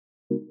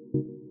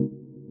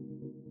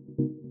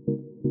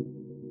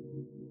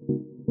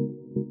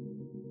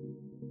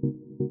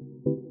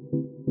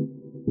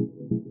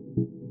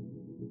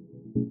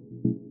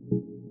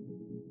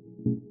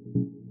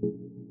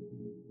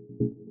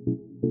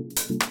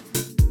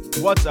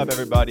What's up,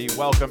 everybody?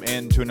 Welcome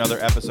into another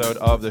episode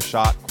of the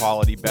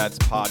ShotQuality Bets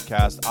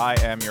podcast. I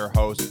am your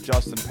host,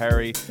 Justin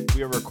Perry.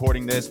 We are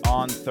recording this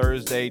on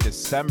Thursday,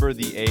 December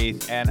the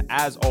 8th. And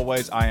as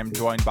always, I am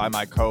joined by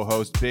my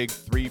co-host, Big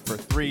 3 for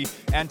 3.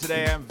 And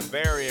today I'm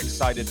very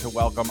excited to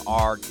welcome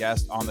our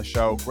guest on the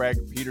show, Greg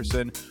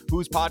Peterson,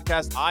 whose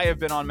podcast I have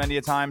been on many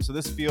a time. So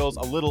this feels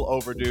a little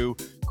overdue.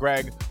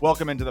 Greg,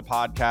 welcome into the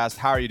podcast.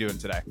 How are you doing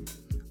today?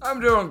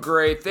 I'm doing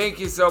great. Thank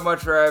you so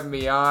much for having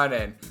me on.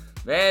 And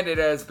man, it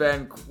has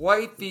been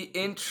quite the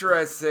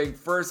interesting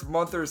first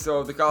month or so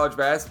of the college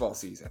basketball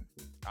season.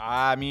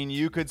 I mean,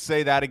 you could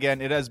say that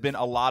again. It has been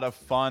a lot of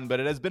fun, but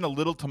it has been a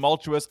little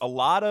tumultuous. A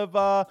lot of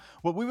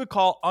what we would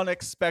call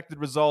unexpected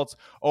results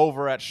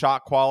over at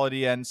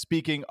ShotQuality. And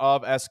speaking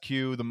of SQ,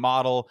 the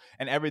model,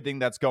 and everything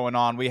that's going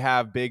on, we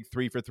have Big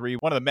 3 for 3,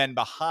 one of the men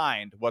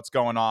behind what's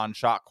going on,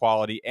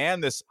 ShotQuality,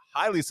 and this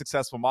highly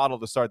successful model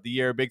to start the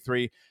year. Big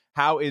 3,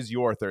 how is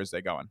your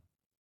Thursday going?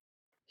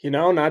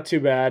 Not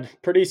too bad.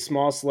 Pretty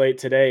small slate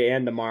today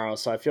and tomorrow,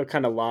 so I feel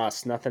kind of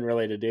lost. Nothing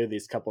really to do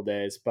these couple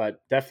days,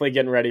 but definitely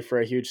getting ready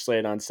for a huge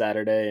slate on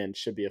Saturday and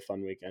should be a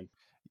fun weekend.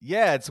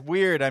 Yeah, it's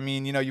weird. I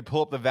mean, you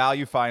pull up the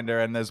value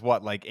finder and there's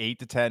like 8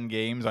 to 10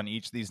 games on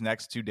each of these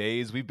next 2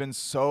 days. We've been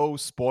so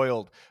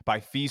spoiled by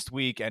Feast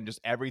Week and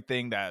just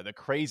everything, the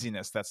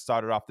craziness that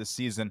started off this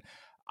season.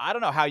 I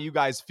don't know how you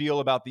guys feel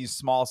about these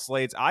small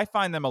slates. I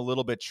find them a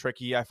little bit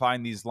tricky. I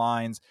find these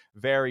lines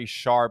very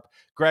sharp.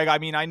 Greg, I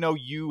mean, I know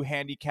you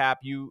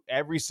handicap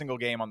every single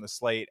game on the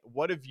slate.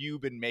 What have you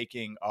been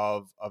making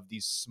of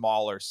these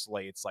smaller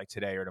slates like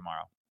today or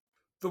tomorrow?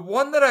 The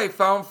one that I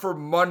found for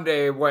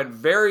Monday went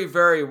very,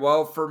 very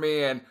well for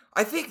me, and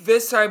I think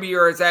this time of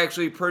year is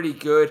actually pretty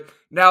good.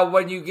 Now,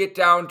 when you get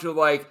down to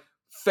like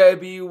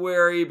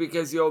February,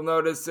 because you'll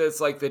notice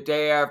it's like the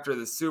day after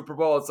the Super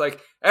Bowl, it's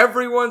like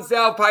everyone's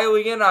now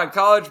piling in on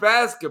college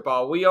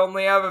basketball. We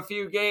only have a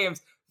few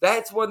games.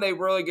 That's when they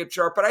really get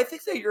sharp. But I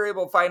think that you're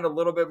able to find a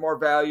little bit more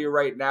value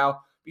right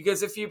now,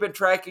 because if you've been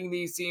tracking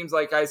these teams,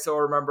 like I still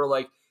remember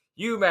like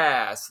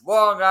UMass,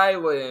 Long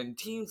Island,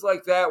 teams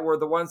like that were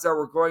the ones that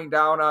were going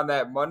down on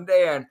that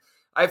Monday. And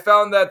I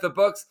found that the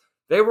books,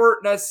 they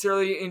weren't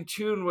necessarily in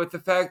tune with the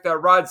fact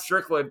that Rod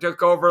Strickland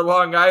took over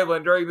Long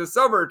Island during the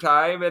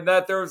summertime and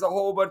that there was a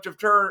whole bunch of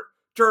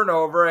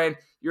turnover, and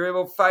you're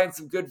able to find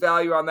some good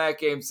value on that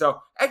game. So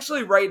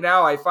actually right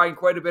now I find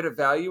quite a bit of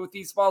value with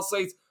these small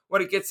slates.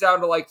 When it gets down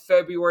to like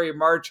February,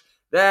 March,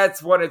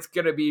 that's when it's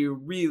going to be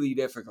really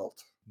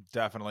difficult.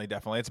 Definitely.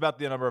 It's about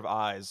the number of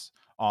eyes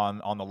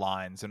on the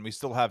lines, and we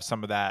still have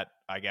some of that,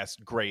 I guess,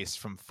 grace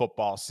from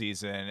football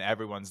season.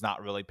 Everyone's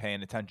not really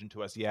paying attention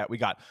to us yet. We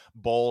got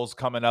bowls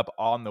coming up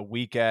on the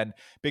weekend.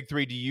 Big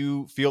 3, do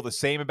you feel the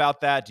same about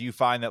that? Do you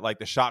find that like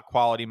the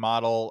ShotQuality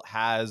model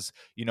has,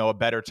 a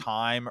better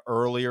time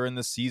earlier in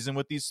the season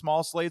with these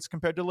small slates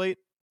compared to late?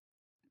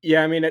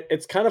 Yeah, I mean,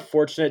 it's kind of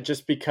fortunate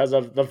just because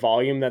of the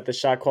volume that the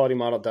ShotQuality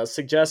model does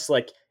suggest.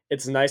 Like,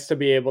 it's nice to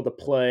be able to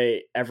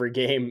play every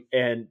game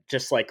and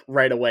just like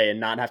right away and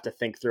not have to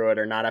think through it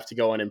or not have to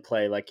go in and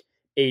play like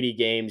 80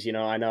 games.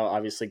 I know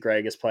obviously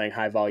Greg is playing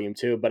high volume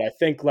too, but I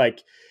think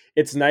like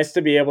it's nice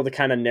to be able to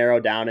kind of narrow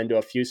down into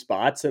a few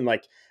spots and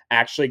like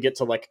actually get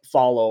to like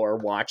follow or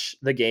watch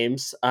the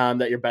games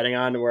that you're betting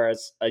on.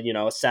 Whereas,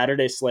 a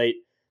Saturday slate,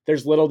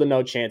 there's little to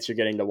no chance you're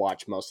getting to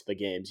watch most of the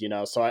games,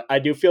 So I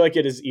do feel like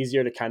it is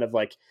easier to kind of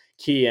like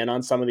key in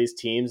on some of these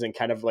teams and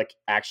kind of like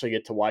actually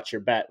get to watch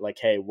your bet. Like,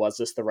 hey, was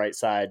this the right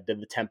side? Did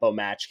the tempo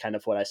match kind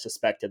of what I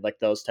suspected? Like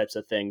those types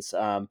of things.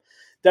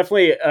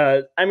 Definitely.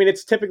 I mean,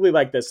 it's typically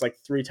like this, like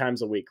 3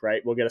 times a week,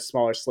 right? We'll get a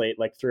smaller slate,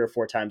 like 3 or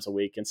 4 times a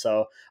week. And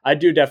so I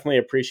do definitely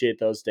appreciate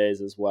those days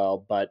as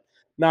well, but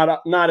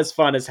not as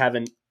fun as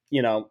having,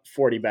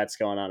 40 bets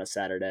going on a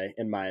Saturday,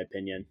 in my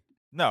opinion.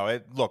 No,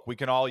 look, we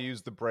can all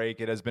use the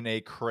break. It has been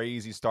a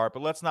crazy start,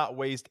 but let's not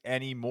waste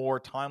any more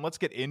time. Let's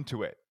get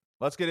into it.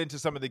 Let's get into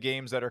some of the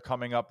games that are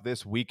coming up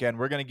this weekend.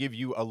 We're going to give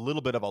you a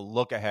little bit of a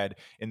look ahead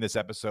in this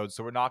episode.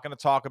 So we're not going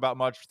to talk about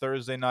much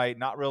Thursday night,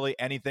 not really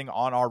anything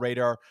on our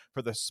radar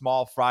for the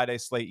small Friday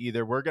slate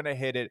either. We're going to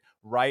hit it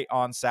right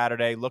on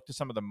Saturday, look to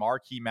some of the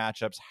marquee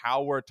matchups,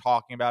 how we're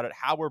talking about it,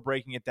 how we're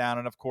breaking it down,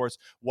 and of course,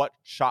 what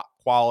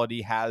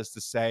ShotQuality has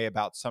to say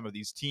about some of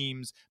these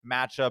teams,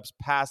 matchups,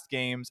 past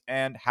games,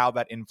 and how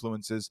that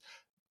influences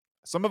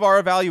some of our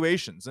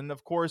evaluations. And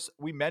of course,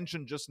 we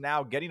mentioned just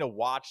now getting to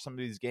watch some of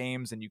these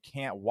games, and you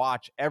can't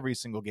watch every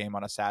single game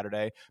on a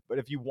Saturday. But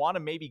if you want to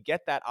maybe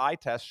get that eye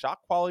test,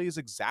 ShotQuality is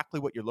exactly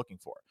what you're looking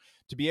for.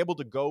 To be able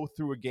to go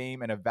through a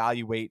game and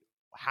evaluate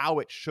how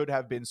it should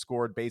have been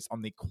scored based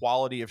on the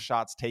quality of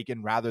shots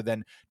taken rather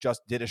than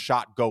just did a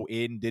shot go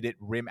in, did it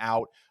rim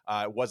out,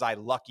 was I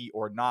lucky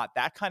or not?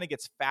 That kind of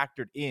gets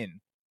factored in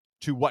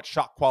to what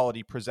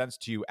ShotQuality presents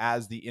to you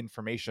as the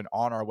information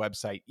on our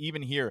website,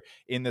 even here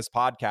in this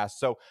podcast.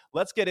 So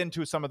let's get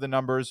into some of the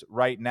numbers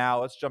right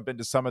now. Let's jump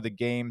into some of the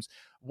games.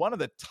 One of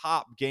the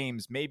top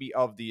games maybe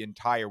of the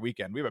entire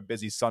weekend. We have a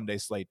busy Sunday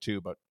slate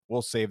too, but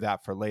we'll save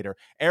that for later.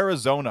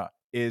 Arizona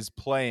is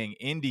playing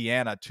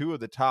Indiana, two of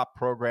the top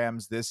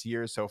programs this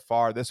year so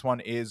far. This one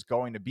is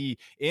going to be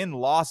in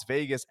Las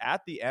Vegas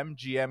at the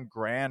MGM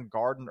Grand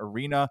Garden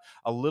Arena,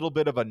 a little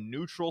bit of a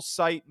neutral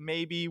site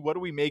maybe. What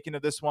are we making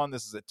of this one?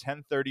 This is at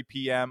 10:30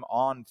 p.m.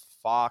 on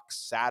Fox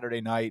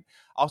Saturday night.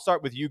 I'll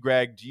start with you,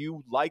 Greg. Do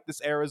you like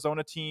this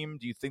Arizona team?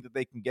 Do you think that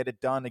they can get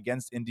it done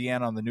against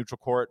Indiana on the neutral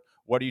court?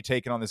 What are you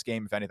taking on this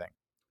game, if anything?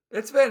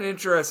 It's been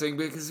interesting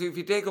because if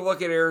you take a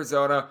look at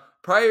Arizona,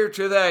 prior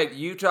to that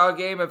Utah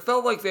game, it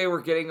felt like they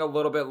were getting a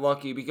little bit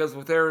lucky because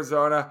with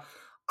Arizona,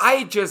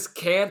 I just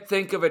can't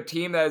think of a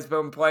team that has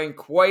been playing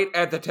quite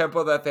at the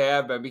tempo that they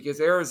have been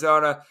because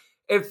Arizona,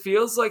 it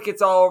feels like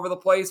it's all over the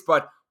place,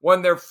 but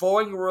when they're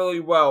flowing really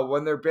well,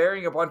 when they're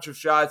bearing a bunch of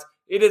shots,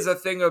 it is a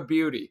thing of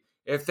beauty.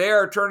 If they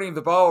are turning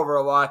the ball over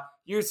a lot,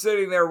 you're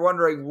sitting there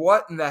wondering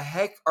what in the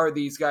heck are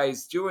these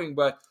guys doing,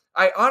 but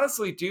I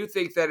honestly do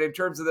think that in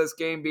terms of this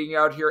game being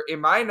out here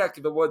in my neck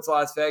of the woods,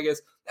 Las Vegas,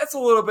 that's a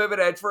little bit of an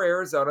edge for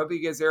Arizona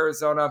because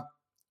Arizona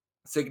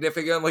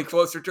significantly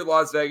closer to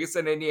Las Vegas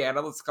than Indiana.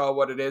 Let's call it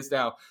what it is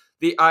now.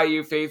 The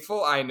IU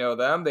faithful, I know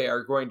them. They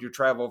are going to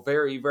travel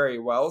very, very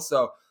well.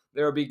 So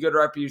there will be good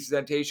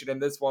representation in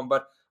this one.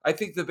 But I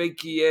think the big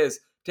key is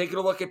taking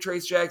a look at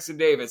Trace Jackson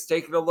Davis,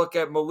 taking a look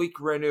at Malik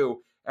Renew,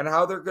 and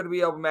how they're going to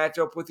be able to match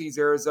up with these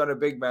Arizona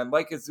big men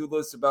like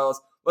Azula Sabelis,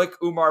 like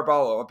Umar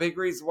Ballo. A big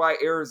reason why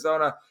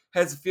Arizona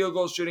has a field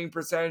goal shooting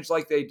percentage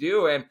like they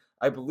do. And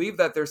I believe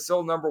that they're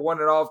still number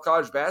one in all of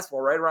college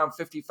basketball, right around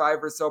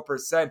 55 or so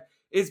percent,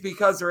 is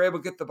because they're able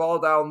to get the ball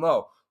down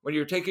low. When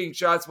you're taking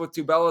shots with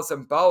Tubelis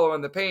and Ballo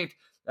in the paint,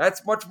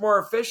 that's much more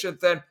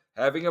efficient than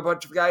having a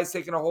bunch of guys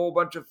taking a whole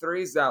bunch of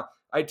threes. Now,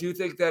 I do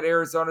think that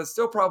Arizona is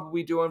still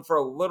probably doing for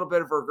a little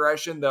bit of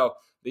regression, though.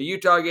 The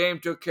Utah game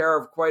took care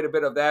of quite a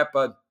bit of that,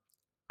 but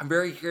I'm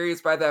very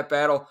curious by that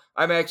battle.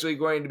 I'm actually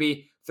going to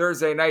be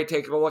Thursday night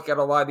taking a look at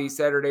a lot of these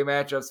Saturday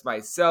matchups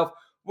myself.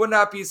 Would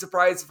not be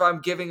surprised if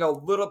I'm giving a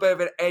little bit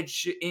of an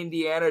edge to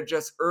Indiana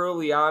just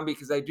early on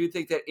because I do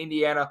think that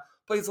Indiana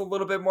plays a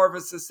little bit more of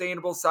a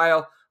sustainable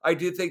style. I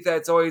do think that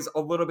it's always a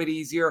little bit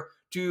easier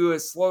to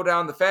slow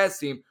down the fast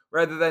team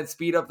rather than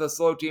speed up the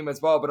slow team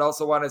as well, but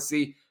also want to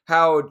see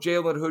how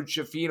Jalen Hood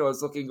Shafino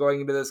is looking going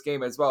into this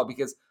game as well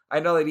because I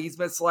know that he's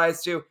missed the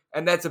last two,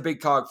 and that's a big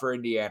cog for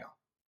Indiana.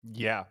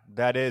 Yeah,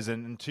 that is.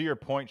 And to your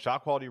point,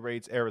 shot quality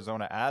rates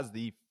Arizona as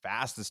the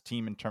fastest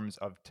team in terms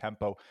of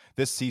tempo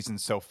this season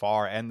so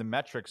far. And the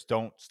metrics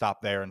don't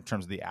stop there in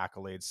terms of the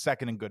accolades.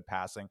 Second in good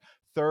passing,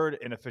 third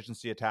in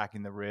efficiency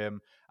attacking the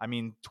rim. I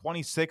mean,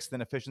 26th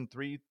in efficient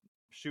three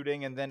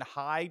shooting, and then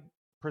high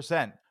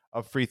percent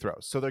of free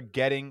throws. So they're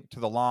getting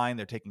to the line,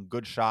 they're taking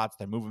good shots,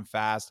 they're moving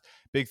fast.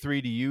 Big three,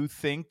 do you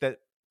think that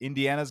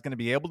Indiana's going to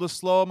be able to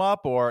slow them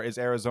up, or is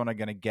Arizona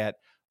going to get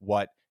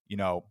what,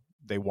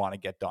 they want to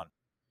get done?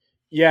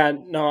 Yeah,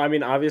 no, I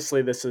mean,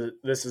 obviously this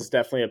is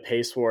definitely a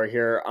pace war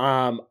here.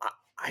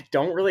 I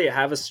don't really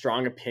have a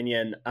strong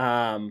opinion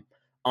on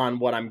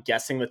what I'm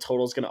guessing the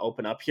total is going to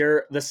open up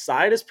here. The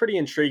side is pretty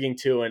intriguing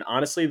too, and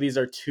honestly, these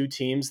are two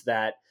teams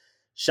that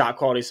shot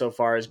quality so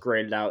far is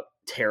graded out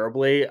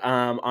terribly.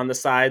 On the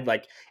side,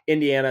 like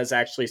Indiana is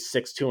actually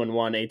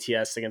 6-2-1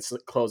 ATS against the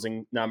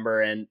closing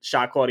number, and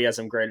shot quality has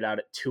them graded out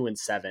at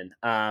 2-7.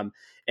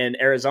 And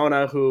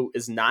Arizona, who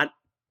is not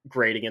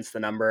great against the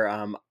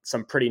number.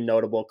 Some pretty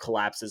notable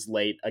collapses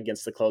late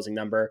against the closing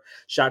number.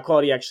 Shot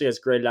quality actually has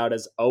graded out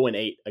as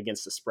 0-8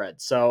 against the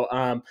spread.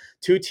 So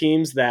two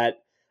teams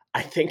that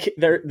I think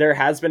there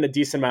has been a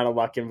decent amount of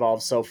luck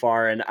involved so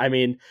far. And I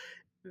mean,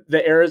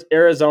 the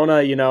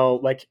Arizona,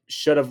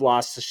 should have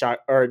lost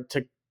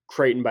to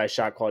Creighton by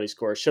shot quality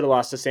score. Should have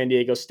lost to San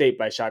Diego State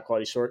by shot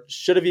quality score.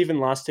 Should have even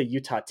lost to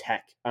Utah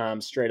Tech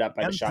straight up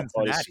by the shot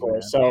quality score.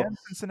 Man. So and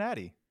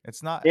Cincinnati.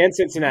 It's not and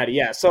Cincinnati,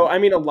 yeah. So I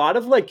mean, a lot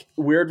of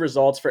weird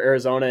results for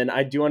Arizona, and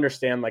I do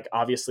understand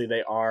obviously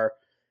they are.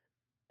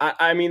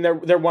 I mean,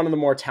 they're one of the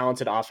more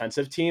talented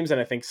offensive teams, and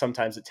I think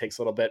sometimes it takes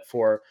a little bit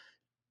for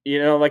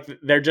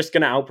they're just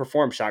going to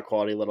outperform shot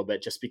quality a little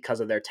bit just because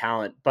of their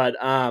talent. But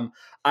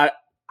I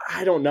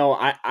don't know.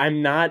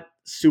 I'm not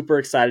super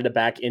excited to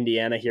back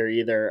Indiana here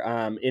either.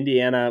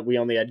 Indiana, we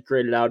only had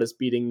graded out as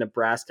beating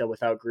Nebraska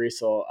without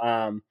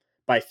Greasel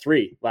by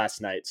 3 last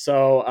night.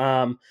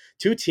 So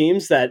two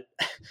teams that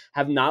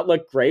have not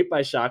looked great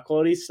by shot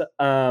quality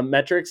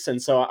metrics.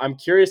 And so I'm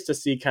curious to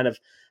see kind of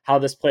how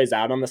this plays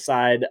out on the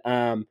side.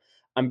 I'm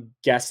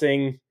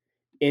guessing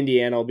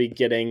Indiana will be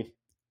getting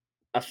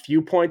a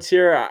few points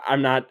here.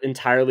 I'm not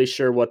entirely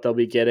sure what they'll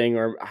be getting,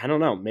 or I don't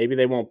know. Maybe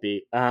they won't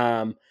be.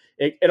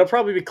 It'll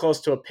probably be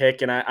close to a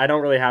pick, and I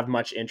don't really have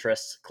much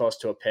interest close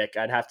to a pick.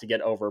 I'd have to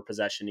get over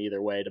possession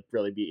either way to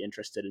really be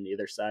interested in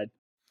either side.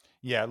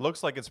 Yeah, it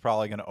looks like it's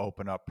probably going to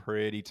open up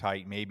pretty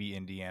tight. Maybe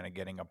Indiana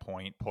getting a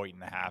point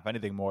and a half.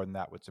 Anything more than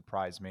that would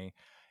surprise me.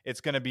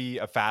 it's going to be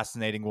a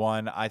fascinating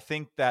one. I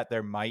think that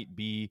there might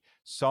be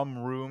some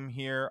room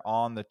here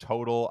on the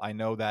total. I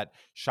know that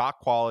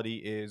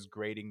ShotQuality is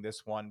grading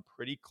this one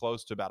pretty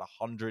close to about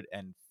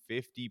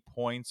 150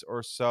 points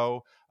or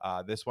so.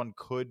 This one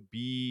could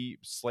be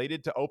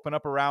slated to open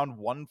up around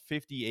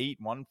 158,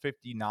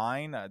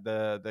 159.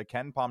 The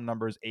Ken Palm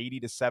number is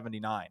 80 to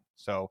 79.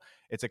 So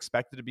it's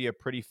expected to be a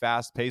pretty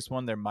fast paced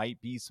one. There might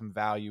be some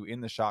value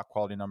in the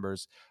ShotQuality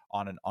numbers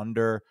on an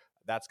under.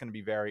 That's going to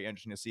be very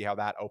interesting to see how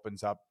that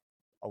opens up.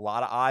 A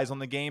lot of eyes on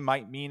the game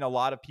might mean a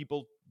lot of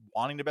people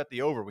wanting to bet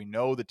the over. We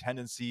know the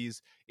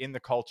tendencies in the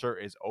culture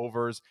is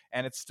overs,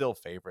 and it's still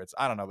favorites.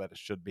 I don't know that it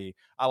should be.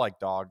 I like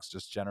dogs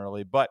just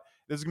generally, but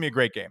this is going to be a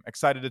great game.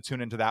 Excited to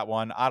tune into that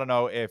one. I don't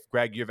know if,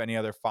 Greg, you have any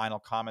other final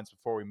comments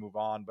before we move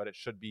on, but it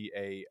should be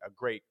a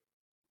great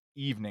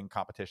evening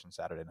competition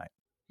Saturday night.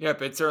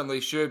 Yep, it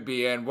certainly should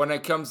be. And when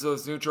it comes to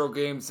those neutral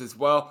games as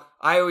well,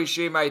 I always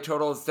shave my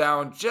totals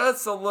down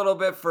just a little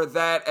bit for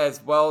that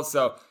as well.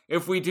 So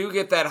if we do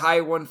get that high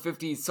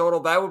 150s total,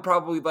 that would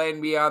probably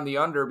land me on the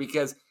under,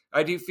 because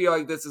I do feel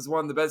like this is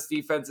one of the best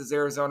defenses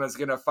Arizona is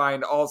going to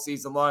find all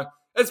season long,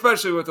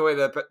 especially with the way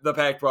that the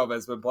Pac-12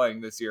 has been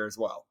playing this year as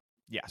well.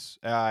 Yes,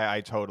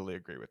 I totally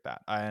agree with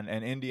that. And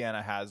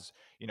Indiana has,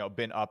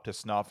 been up to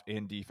snuff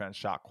in defense.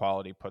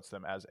 ShotQuality puts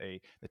them as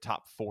the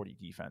top 40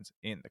 defense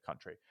in the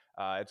country.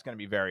 It's going to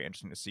be very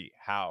interesting to see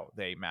how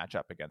they match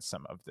up against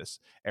some of this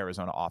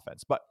Arizona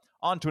offense. But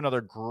on to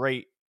another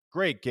great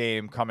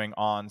game coming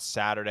on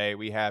Saturday.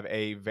 We have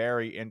a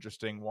very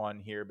interesting one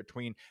here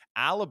between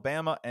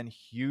Alabama and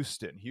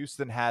Houston.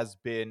 Houston has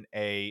been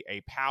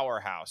a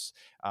powerhouse,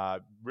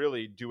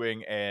 really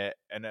doing an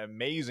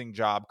amazing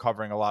job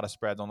covering a lot of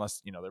spreads,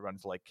 unless, they run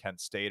for like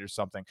Kent State or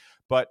something.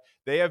 But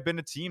they have been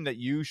a team that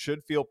you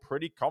should feel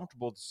pretty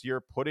comfortable this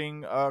year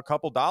putting a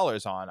couple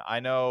dollars on. I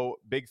know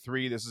Big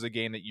Three, this is a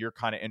game that you're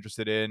kind of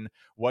interested in.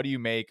 What do you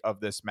make of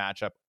this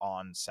matchup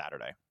on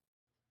Saturday?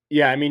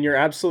 Yeah, I mean, you're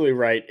absolutely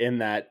right in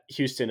that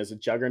Houston is a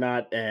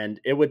juggernaut,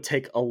 and it would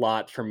take a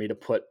lot for me to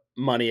put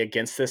money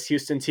against this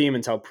Houston team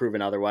until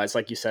proven otherwise.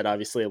 Like you said,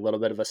 obviously a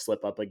little bit of a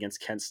slip up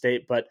against Kent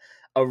State, but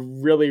a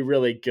really,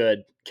 really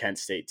good Kent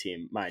State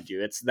team, mind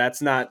you. That's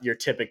not your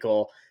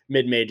typical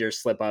mid-major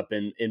slip up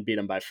and beat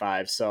them by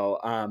 5. So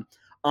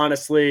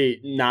honestly,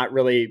 not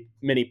really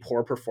many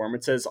poor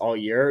performances all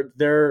year.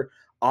 Their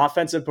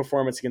offensive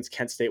performance against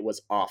Kent State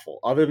was awful.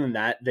 Other than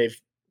that, they've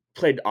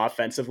played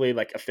offensively,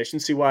 like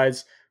efficiency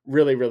wise,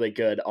 really, really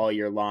good all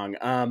year long.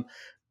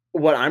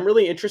 What I'm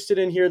really interested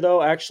in here,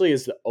 though, actually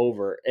is the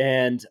over.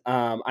 And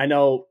I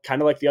know,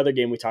 kind of like the other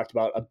game we talked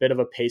about, a bit of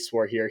a pace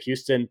war here.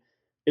 Houston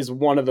is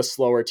one of the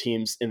slower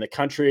teams in the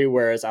country,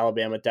 whereas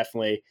Alabama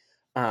definitely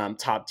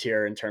top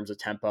tier in terms of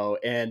tempo.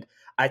 And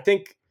I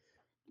think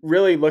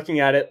really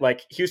looking at it,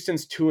 like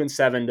Houston's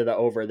 2-7 to the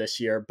over this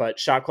year, but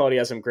ShotQuality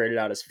has them graded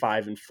out as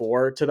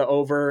 5-4 to the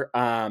over.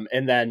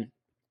 And then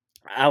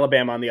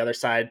Alabama on the other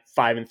side,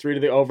 5-3 to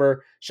the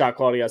over.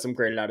 ShotQuality has them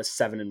graded out as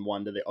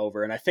 7-1 to the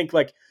over. And I think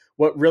like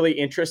what really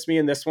interests me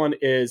in this one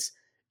is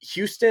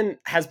Houston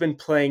has been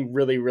playing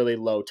really, really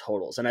low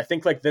totals. And I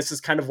think like this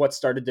is kind of what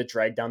started to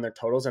drag down their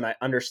totals. And I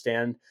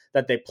understand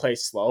that they play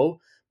slow,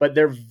 but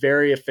they're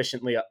very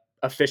efficient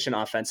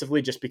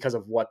offensively just because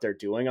of what they're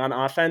doing on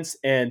offense.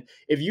 And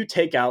if you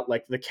take out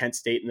like the Kent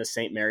State and the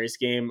St. Mary's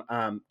game,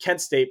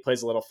 Kent State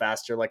plays a little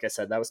faster. Like I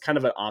said, that was kind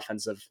of an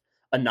offensive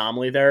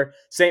anomaly there.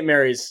 St.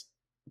 Mary's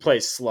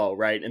plays slow,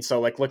 right? And so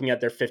like looking at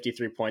their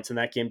 53 points in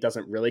that game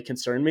doesn't really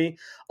concern me.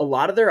 A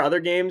lot of their other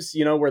games,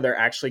 where they're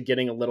actually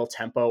getting a little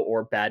tempo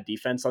or bad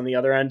defense on the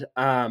other end,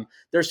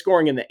 they're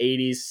scoring in the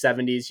 80s,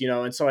 70s,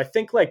 and so I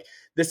think like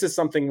this is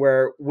something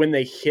where when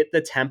they hit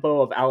the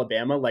tempo of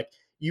Alabama, like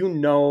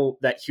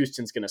that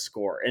Houston's going to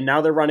score. And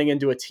now they're running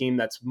into a team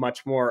that's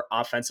much more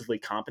offensively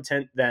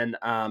competent than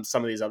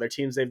some of these other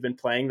teams they've been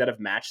playing that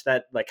have matched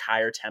that like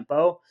higher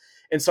tempo.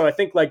 And so I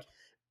think like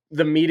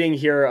the meeting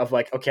here of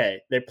like, okay,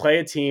 they play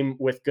a team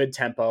with good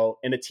tempo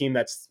and a team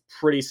that's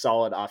pretty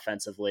solid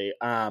offensively.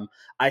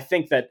 I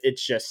think that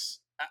it's just,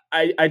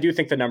 I do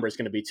think the number is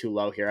going to be too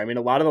low here. I mean,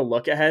 a lot of the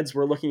look aheads,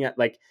 we're looking at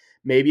like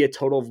maybe a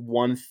total of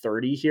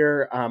 130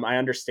 here. I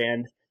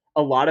understand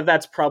a lot of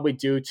that's probably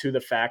due to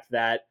the fact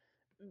that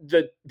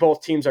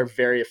both teams are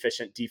very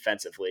efficient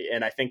defensively.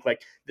 And I think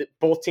like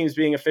both teams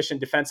being efficient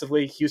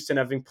defensively, Houston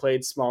having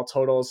played small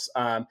totals,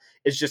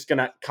 is just going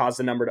to cause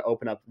the number to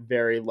open up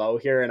very low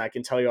here. And I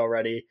can tell you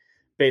already,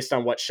 based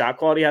on what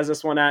ShotQuality has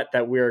this one at,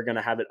 that we're going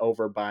to have it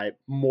over by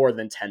more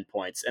than 10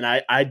 points. And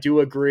I do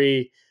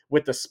agree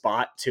with the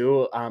spot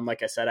too.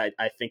 Like I said,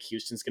 I think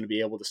Houston's going to be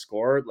able to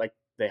score like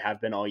they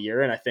have been all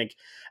year. And I think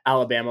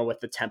Alabama,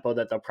 with the tempo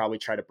that they'll probably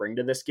try to bring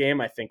to this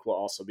game, I think will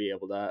also be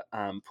able to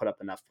put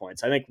up enough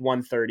points. I think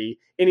 130,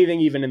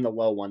 anything even in the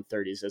low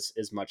 130s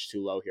is much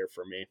too low here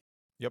for me.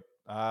 Yep.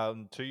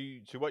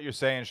 To what you're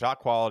saying, shot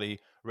quality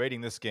rating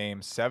this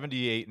game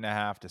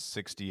 78.5 to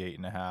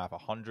 68.5,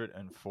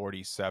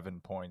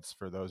 147 points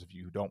for those of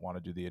you who don't want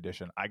to do the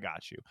addition. I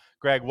got you.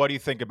 Greg, what do you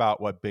think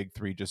about what Big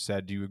Three just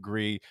said? Do you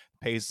agree?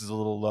 Pace is a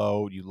little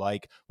low. Do you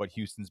like what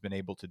Houston's been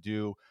able to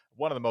do?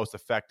 One of the most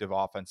effective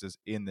offenses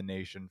in the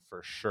nation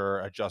for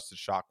sure. Adjusted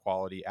shot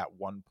quality at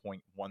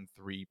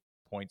 1.13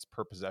 points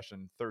per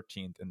possession,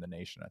 13th in the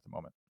nation at the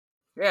moment.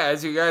 Yeah,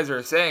 as you guys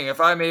are saying, if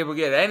I'm able to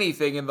get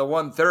anything in the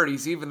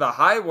 130s, even the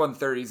high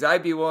 130s,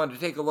 I'd be willing to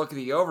take a look at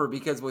the over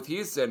because with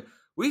Houston,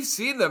 we've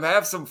seen them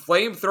have some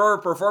flamethrower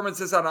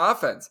performances on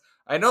offense.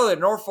 I know that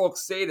Norfolk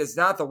State is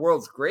not the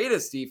world's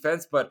greatest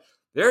defense, but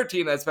their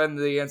team that's been in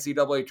the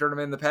NCAA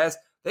tournament in the past,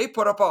 they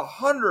put up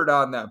 100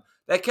 on them.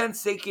 That Kent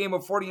State game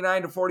of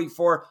 49 to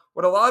 44,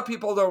 what a lot of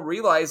people don't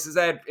realize is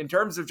that in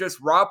terms of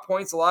just raw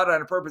points allowed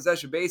on a per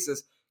possession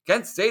basis,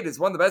 Kent State is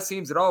one of the best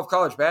teams in all of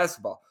college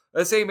basketball.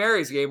 The St.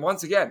 Mary's game,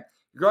 once again,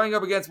 you're going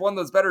up against one of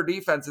those better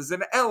defenses,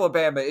 and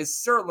Alabama is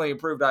certainly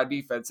improved on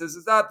defenses.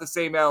 It's not the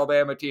same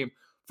Alabama team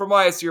from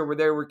last year where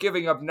they were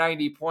giving up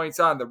 90 points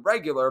on the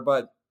regular,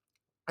 but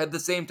at the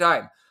same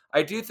time,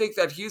 I do think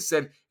that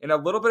Houston, in a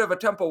little bit of a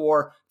tempo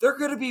war, they're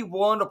going to be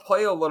willing to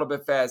play a little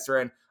bit faster.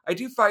 And I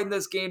do find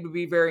this game to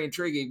be very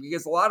intriguing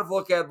because a lot of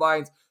look ahead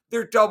lines,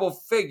 they're double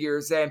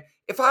figures. And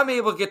if I'm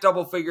able to get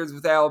double figures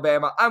with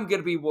Alabama, I'm going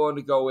to be willing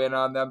to go in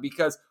on them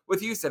because with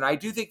Houston, I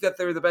do think that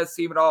they're the best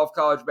team in all of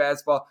college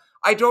basketball.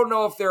 I don't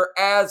know if they're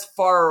as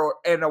far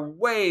and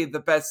away the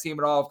best team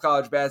in all of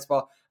college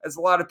basketball as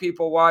a lot of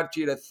people want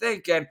you to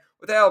think. And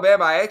with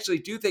Alabama, I actually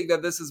do think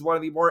that this is one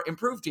of the more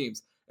improved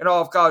teams in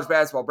all of college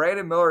basketball.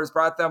 Brandon Miller has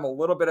brought them a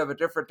little bit of a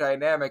different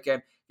dynamic.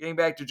 And getting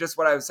back to just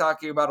what I was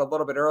talking about a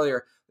little bit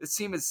earlier, this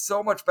team is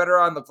so much better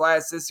on the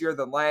glass this year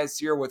than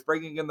last year with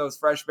bringing in those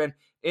freshmen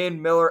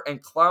in Miller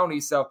and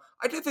Clowney. So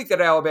I do think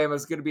that Alabama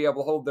is going to be able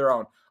to hold their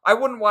own. I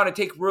wouldn't want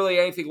to take really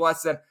anything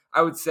less than,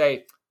 I would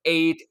say,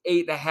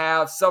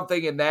 8.5,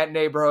 something in that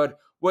neighborhood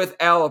with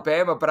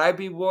Alabama, but I'd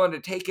be willing to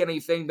take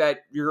anything that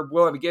you're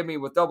willing to give me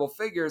with double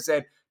figures.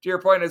 And to your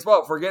point as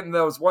well, if we're getting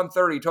those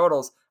 130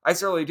 totals, I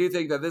certainly do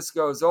think that this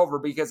goes over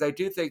because I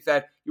do think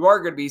that you are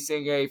going to be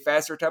seeing a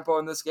faster tempo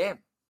in this game.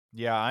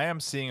 Yeah, I am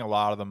seeing a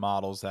lot of the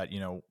models that,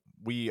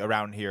 we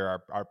around here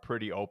are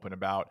pretty open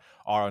about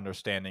our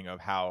understanding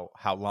of how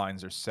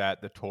lines are set,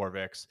 the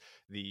Torviks,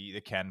 the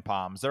Ken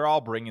Palms. They're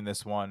all bringing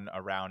this one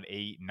around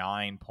 8,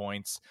 9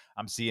 points.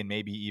 I'm seeing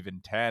maybe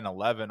even 10,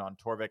 11 on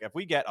Torvik. If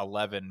we get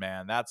 11,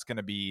 man, that's going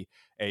to be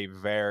a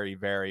very,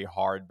 very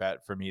hard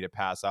bet for me to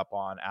pass up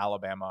on.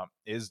 Alabama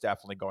is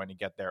definitely going to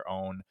get their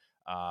own.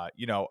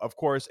 Of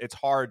course, it's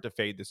hard to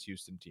fade this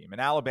Houston team. And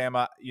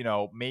Alabama,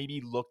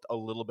 maybe looked a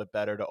little bit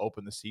better to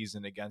open the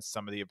season against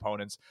some of the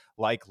opponents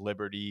like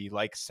Liberty,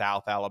 like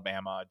South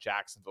Alabama,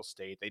 Jacksonville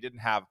State. They didn't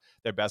have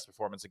their best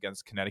performance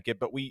against Connecticut,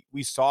 but we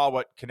saw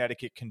what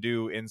Connecticut can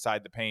do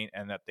inside the paint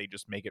and that they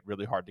just make it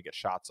really hard to get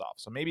shots off.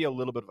 So maybe a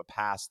little bit of a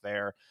pass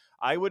there.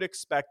 I would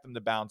expect them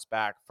to bounce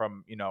back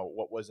from,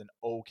 what was an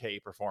okay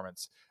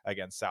performance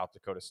against South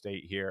Dakota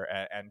State here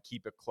and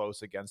keep it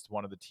close against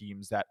one of the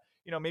teams that,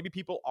 maybe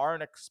people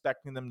aren't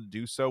expecting them to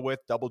do so with.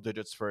 Double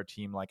digits for a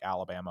team like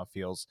Alabama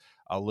feels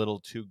a little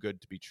too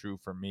good to be true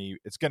for me.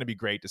 It's going to be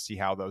great to see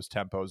how those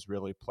tempos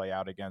really play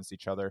out against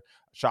each other.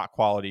 Shot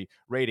quality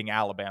rating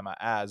Alabama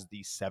as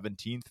the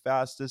 17th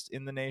fastest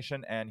in the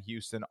nation and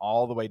Houston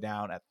all the way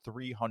down at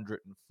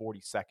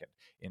 342nd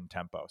in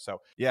tempo.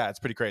 So yeah, it's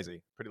pretty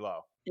crazy, pretty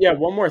low. Yeah,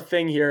 one more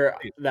thing here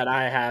that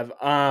I have.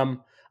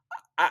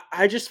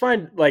 I just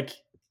find like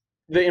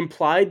the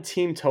implied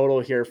team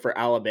total here for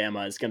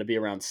Alabama is going to be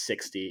around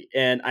 60.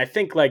 And I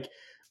think like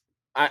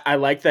I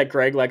like that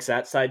Greg likes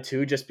that side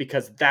too, just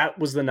because that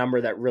was the number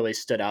that really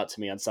stood out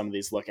to me on some of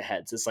these look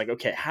aheads. It's like,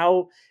 okay,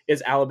 how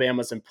is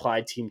Alabama's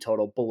implied team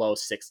total below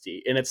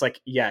 60? And it's like,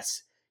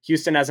 yes,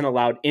 Houston hasn't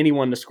allowed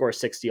anyone to score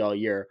 60 all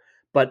year,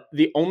 but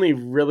the only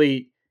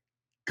really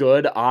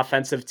good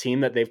offensive team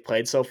that they've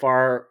played so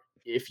far,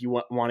 if you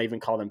want to even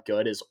call them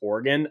good, is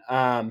Oregon.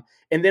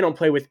 And they don't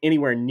play with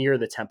anywhere near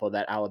the tempo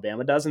that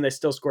Alabama does, and they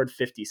still scored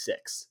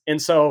 56.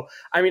 And so,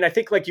 I mean, I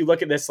think like you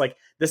look at this, like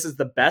this is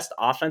the best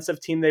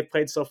offensive team they've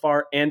played so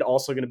far, and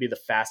also going to be the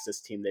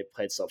fastest team they've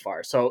played so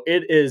far. So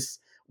it is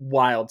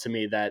wild to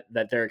me that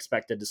they're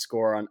expected to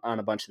score on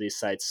a bunch of these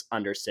sites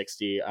under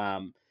 60.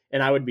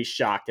 And I would be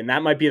shocked. And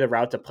that might be the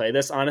route to play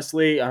this,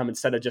 honestly,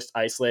 instead of just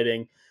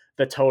isolating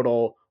the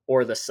total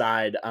or the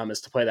side,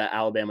 is to play that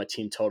Alabama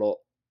team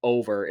total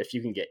over. If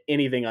you can get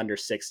anything under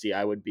 60,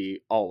 I would be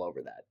all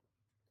over that.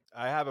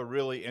 I have a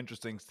really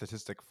interesting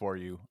statistic for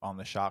you on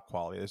the shot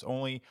quality. There's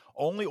only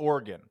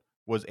Oregon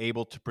was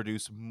able to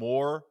produce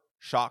more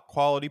shot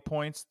quality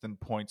points than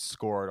points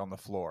scored on the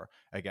floor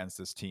against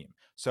this team.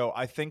 So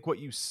I think what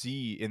you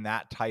see in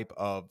that type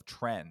of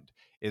trend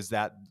is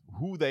that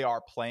who they are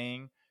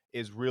playing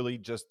is really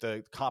just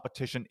the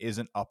competition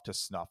isn't up to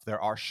snuff. There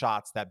are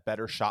shots that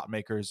better shot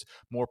makers,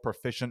 more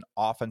proficient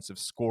offensive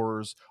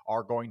scorers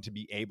are going to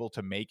be able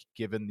to make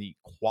given the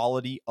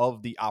quality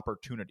of the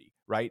opportunity,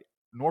 right?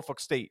 Norfolk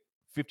State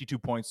 52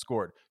 points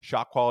scored.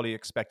 Shot quality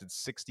expected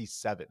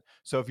 67.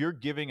 So if you're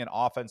giving an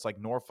offense like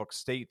Norfolk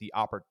State the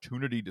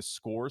opportunity to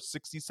score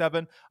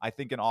 67, I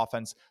think an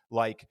offense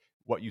like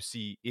what you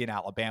see in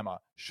Alabama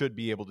should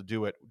be able to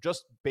do it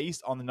just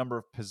based on the number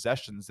of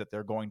possessions that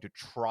they're going to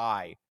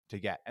try to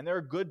get. And they're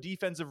a good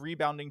defensive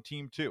rebounding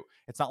team too.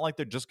 It's not like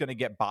they're just going to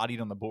get bodied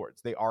on the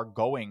boards. They are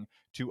going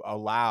to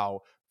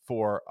allow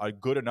for a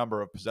good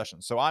number of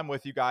possessions. So I'm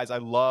with you guys. I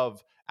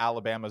love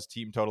Alabama's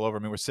team total over. I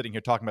mean, we're sitting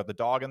here talking about the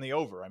dog and the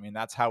over. I mean,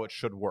 that's how it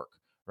should work,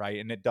 right?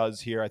 And it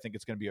does here. I think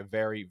it's going to be a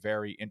very,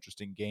 very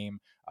interesting game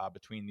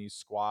between these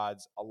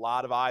squads. A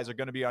lot of eyes are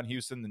going to be on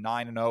Houston. The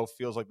 9-0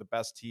 feels like the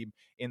best team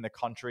in the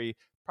country.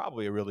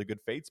 Probably a really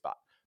good fade spot.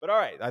 But all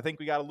right, I think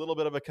we got a little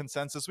bit of a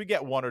consensus. We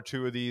get one or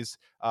two of these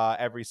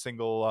every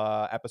single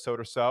episode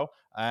or so.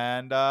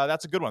 And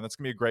that's a good one. That's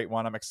going to be a great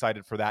one. I'm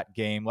excited for that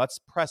game. Let's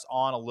press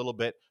on a little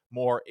bit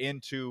more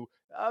into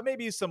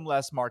maybe some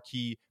less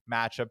marquee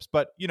matchups.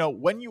 But, you know,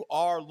 when you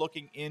are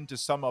looking into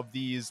some of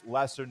these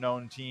lesser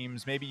known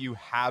teams, maybe you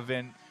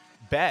haven't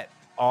bet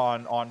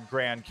on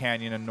Grand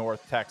Canyon and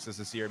North Texas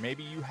this year.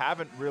 Maybe you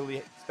haven't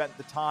really spent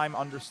the time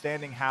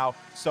understanding how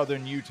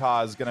Southern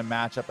Utah is going to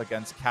match up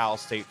against Cal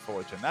State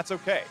Fullerton. That's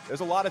okay.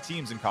 There's a lot of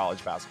teams in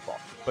college basketball.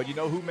 But you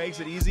know who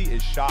makes it easy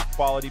is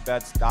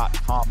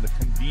ShotQualityBets.com. The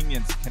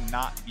convenience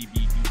cannot be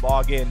beat. You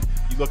log in,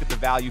 you look at the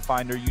value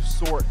finder, you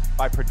sort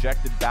by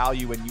projected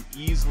value, and you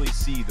easily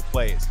see the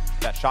plays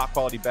that Shot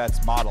Quality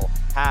Bets model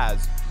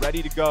has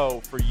ready to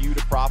go for you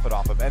to profit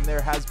off of. And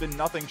there has been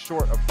nothing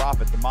short of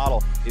profit. The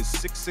model is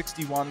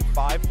 661,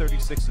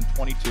 536, and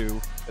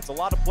 22. It's a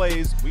lot of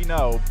plays, we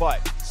know,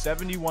 but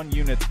 71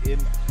 units in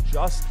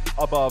just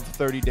above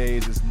 30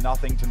 days is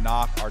nothing to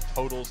knock. Our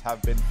totals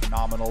have been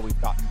phenomenal. We've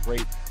gotten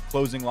great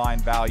closing line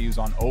values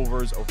on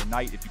overs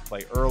overnight if you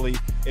play early.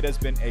 It has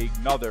been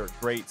another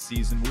great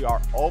season. We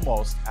are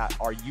almost at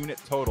our unit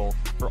total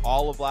for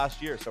all of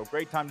last year. So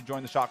great time to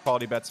join the Shot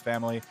Quality Bets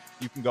family.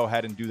 You can go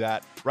ahead and do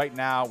that. Right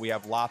now, we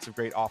have lots of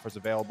great offers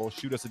available.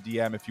 Shoot us a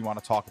DM if you want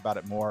to talk about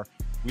it more.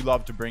 We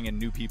love to bring in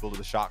new people to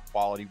the Shot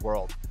Quality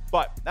world.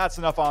 But that's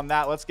enough on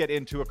that. Let's get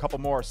into a couple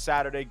more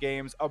Saturday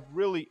games. A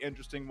really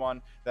interesting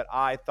one that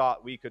I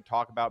thought we could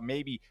talk about,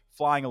 maybe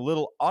flying a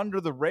little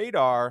under the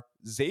radar,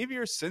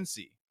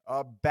 Xavier-Cincy.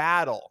 A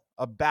battle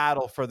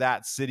for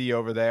that city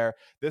over there.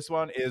 This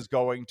one is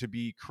going to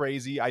be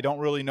crazy. I don't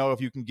really know if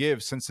you can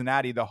give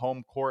Cincinnati the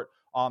home court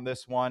on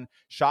this one.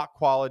 Shot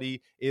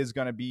Quality is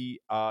going to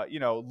be,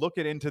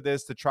 looking into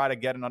this to try to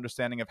get an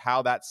understanding of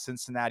how that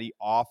Cincinnati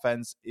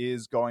offense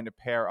is going to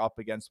pair up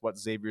against what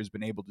Xavier's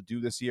been able to do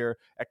this year.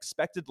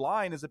 Expected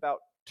line is about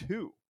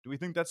 2. Do we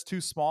think that's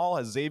too small?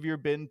 Has Xavier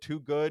been too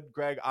good?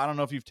 Greg, I don't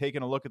know if you've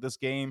taken a look at this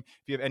game,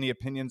 if you have any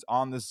opinions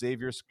on this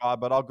Xavier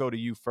squad, but I'll go to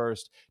you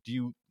first. Do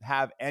you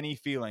have any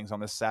feelings on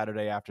this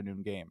Saturday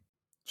afternoon game?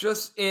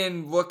 Just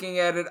in looking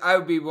at it, I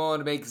would be willing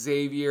to make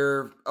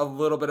Xavier a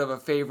little bit of a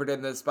favorite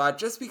in this spot,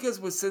 just because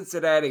with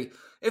Cincinnati,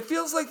 it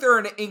feels like they're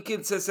an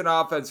inconsistent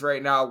offense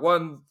right now.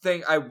 One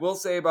thing I will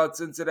say about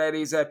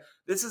Cincinnati is that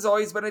this has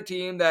always been a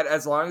team that,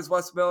 as long as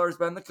Wes Miller has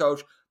been the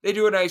coach, they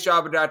do a nice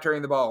job of not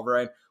turning the ball over,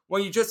 right?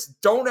 When you just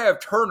don't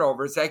have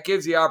turnovers, that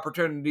gives you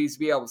opportunities to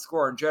be able to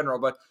score in general.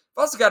 But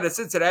I've also got a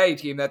Cincinnati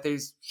team that they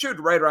shoot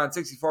right around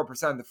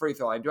 64% of the free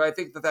throw line. Do I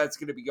think that that's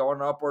going to be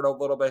going upward a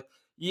little bit?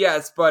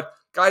 Yes, but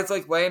guys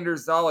like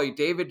Landers Zolly,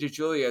 David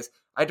DeJulius,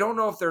 I don't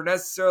know if they're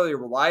necessarily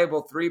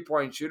reliable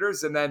three-point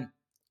shooters. And then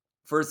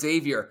for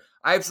Xavier,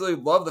 I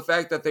absolutely love the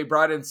fact that they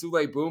brought in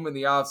Sule Boom in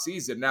the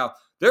offseason. Now,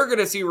 they're going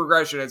to see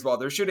regression as well.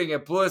 They're shooting a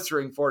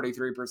blistering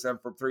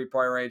 43% from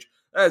three-point range.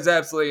 That is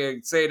absolutely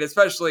insane,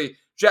 especially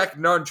Jack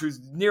Nunch, who's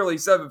nearly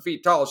 7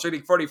 feet tall,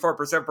 shooting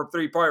 44% from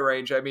three-point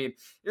range. I mean,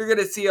 you're going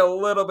to see a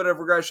little bit of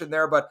regression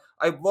there, but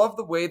I love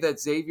the way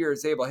that Xavier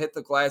is able to hit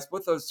the glass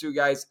with those two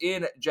guys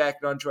in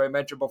Jack Nunch, who I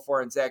mentioned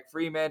before, and Zach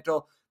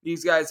Fremantle.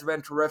 These guys have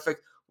been terrific.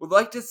 Would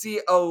like to see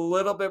a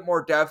little bit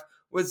more depth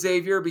with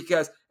Xavier,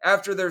 because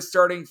after their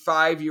starting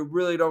 5, you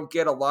really don't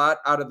get a lot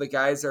out of the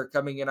guys that are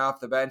coming in off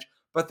the bench.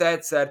 But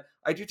that said,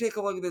 I do take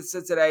a look at the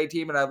Cincinnati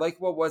team, and I like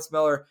what Wes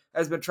Miller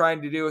has been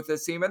trying to do with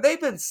this team. And they've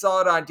been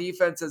solid on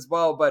defense as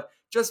well, but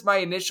just my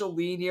initial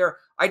lean here,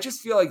 I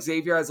just feel like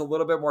Xavier has a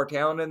little bit more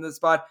talent in this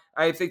spot.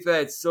 I think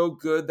that it's so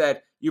good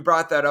that you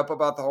brought that up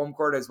about the home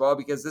court as well,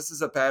 because this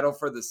is a battle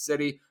for the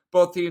city.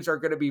 Both teams are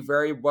going to be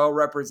very well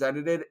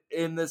represented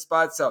in this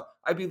spot, so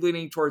I'd be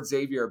leaning towards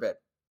Xavier a bit.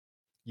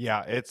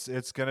 Yeah,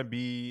 it's going to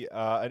be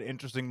an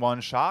interesting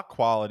one. Shot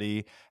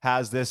Quality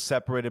has this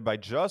separated by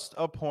just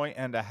a point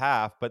and a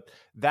half, but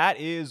that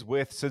is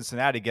with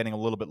Cincinnati getting a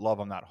little bit love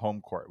on that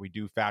home court. We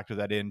do factor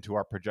that into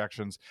our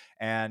projections,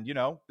 and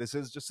this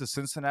is just a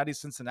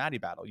Cincinnati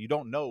battle. You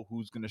don't know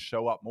who's going to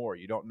show up more.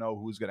 You don't know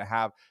who's going to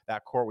have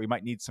that court. We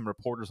might need some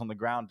reporters on the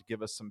ground to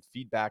give us some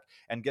feedback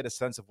and get a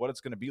sense of what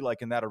it's going to be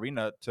like in that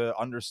arena to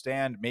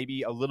understand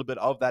maybe a little bit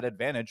of that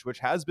advantage, which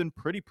has been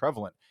pretty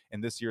prevalent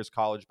in this year's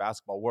college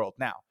basketball world.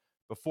 Now,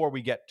 before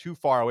we get too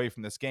far away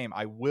from this game,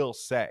 I will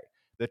say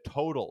the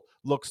total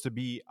looks to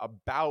be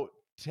about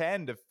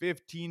 10 to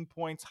 15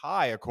 points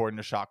high, according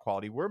to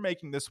ShotQuality. We're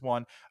making this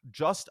one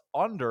just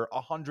under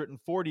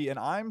 140, and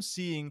I'm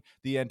seeing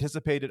the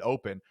anticipated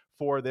open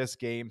for this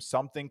game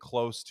something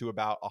close to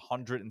about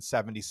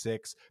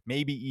 176,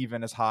 maybe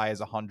even as high as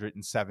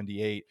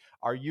 178.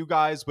 Are you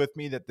guys with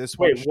me that this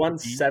one Wait, should be?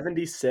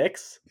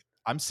 176?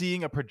 I'm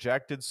seeing a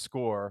projected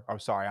score. Oh,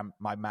 sorry,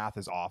 my math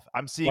is off.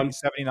 I'm seeing One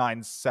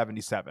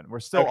 79-77.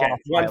 We're still Okay, off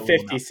by a little amount.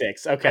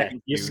 156. Okay. Thank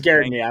You you.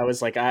 scared Thank me. I you.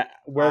 was like,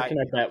 where I can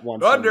I bet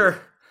 170?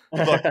 Under.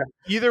 Look,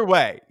 either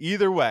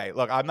way,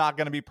 look, I'm not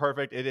going to be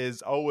perfect. It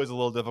is always a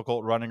little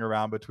difficult running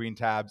around between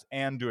tabs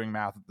and doing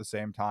math at the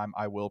same time,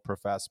 I will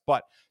profess.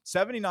 But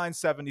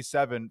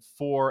 79-77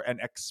 for an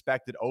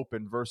expected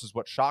open versus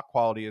what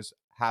ShotQuality is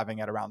having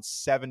at around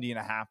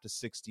 70.5 to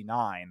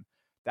 69.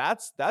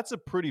 That's a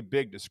pretty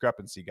big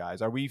discrepancy,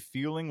 guys. Are we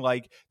feeling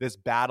like this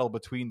battle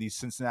between these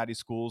Cincinnati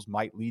schools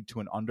might lead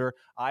to an under?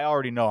 I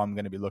already know I'm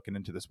going to be looking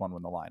into this one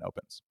when the line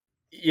opens.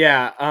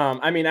 Yeah,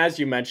 I mean, as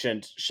you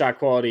mentioned,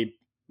 ShotQuality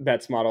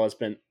bets model has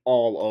been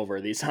all over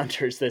these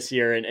unders this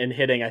year and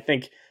hitting, I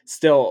think,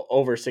 still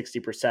over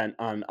 60%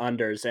 on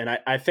unders. And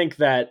I think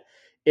that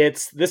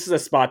this is a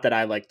spot that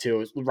I like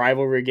too.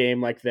 Rivalry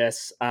game like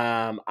this.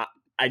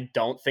 I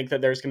don't think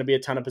that there's going to be a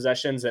ton of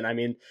possessions. And I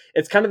mean,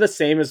 it's kind of the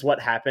same as what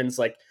happens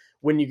like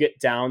when you get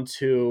down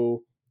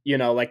to,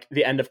 like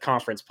the end of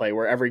conference play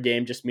where every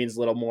game just means a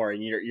little more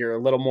and you're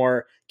a little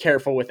more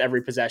careful with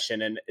every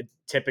possession. And it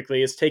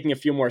typically is taking a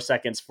few more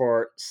seconds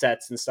for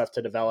sets and stuff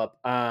to develop.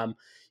 I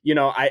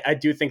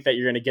do think that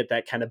you're going to get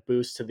that kind of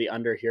boost to the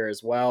under here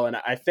as well. And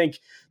I think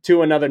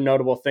too, another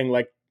notable thing,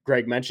 like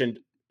Greg mentioned,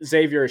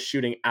 Xavier is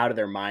shooting out of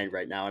their mind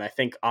right now. And I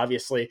think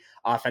obviously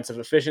offensive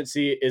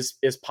efficiency is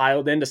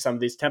piled into some of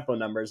these tempo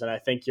numbers. And I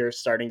think you're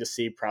starting to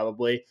see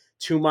probably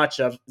too much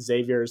of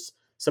Xavier's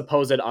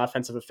supposed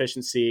offensive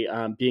efficiency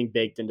being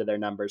baked into their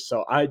numbers.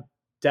 So I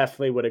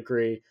definitely would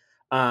agree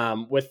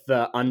with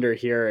the under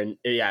here. And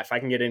yeah, if I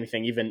can get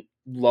anything even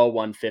low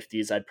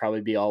 150s, I'd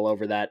probably be all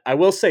over that. I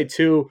will say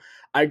too,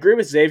 I agree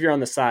with Xavier on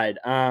the side.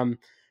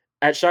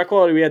 At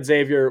ShotQuality, we had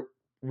Xavier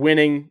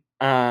winning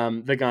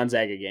the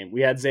Gonzaga game.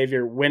 We had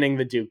Xavier winning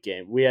the Duke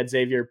game. We had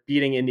Xavier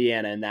beating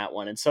Indiana in that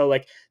one. And so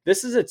like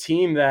this is a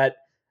team that,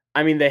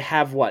 I mean, they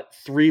have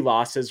 3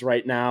 losses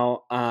right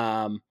now.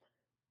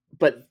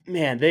 But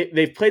man,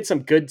 they've played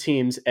some good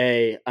teams,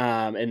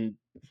 and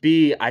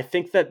B, I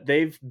think that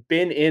they've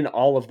been in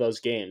all of those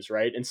games,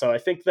 right? And so I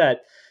think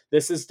that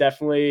this is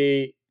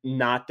definitely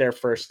not their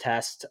first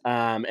test.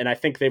 And I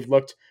think they've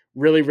looked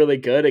really, really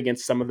good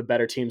against some of the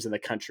better teams in the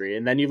country.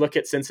 And then you look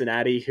at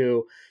Cincinnati,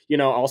 who,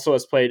 also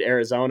has played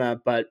Arizona,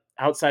 but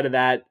outside of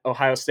that,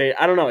 Ohio State,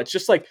 I don't know. It's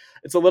just like,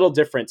 it's a little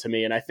different to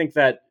me. And I think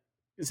that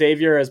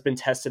Xavier has been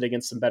tested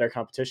against some better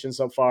competition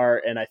so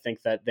far. And I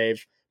think that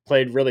they've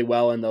played really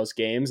well in those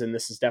games. And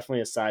this is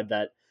definitely a side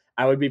that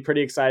I would be pretty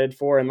excited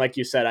for. And like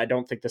you said, I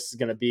don't think this is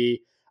going to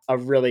be a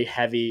really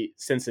heavy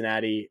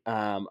Cincinnati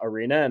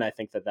arena. And I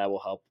think that will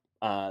help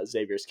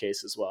Xavier's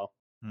case as well.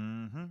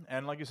 Mm-hmm.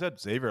 And like you said,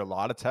 Xavier, a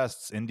lot of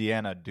tests: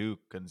 Indiana, Duke,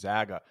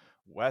 Gonzaga,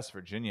 West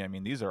Virginia. I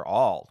mean, these are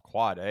all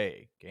quad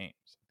A games.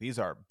 These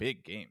are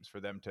big games for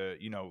them to,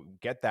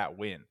 get that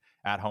win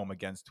at home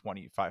against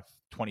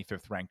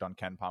 25th ranked on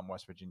Ken Palm,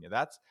 West Virginia.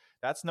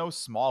 That's no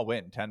small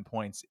win. 10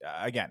 points.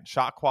 Again,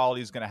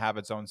 ShotQuality is going to have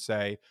its own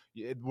say.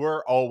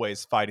 We're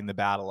always fighting the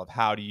battle of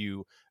how do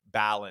you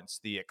balance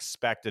the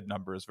expected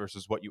numbers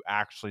versus what you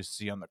actually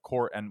see on the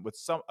court. And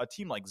with a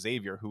team like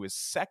Xavier, who is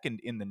second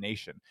in the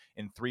nation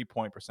in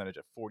 3-point percentage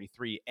at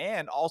 43,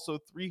 and also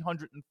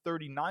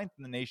 339th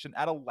in the nation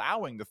at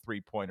allowing the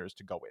 3-pointers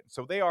to go in.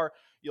 So they are,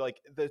 like,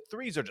 the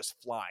threes are just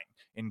flying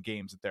in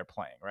games that they're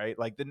playing, right?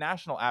 Like the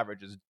national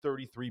average is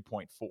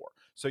 33.4.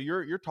 So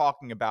you're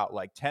talking about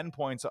like 10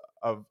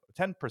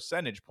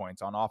 percentage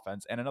points on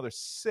offense and another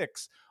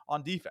 6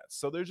 on defense.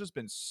 So there's just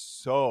been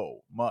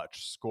so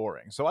much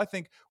scoring. So I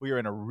think we are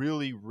in a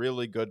really,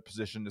 really good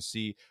position to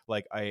see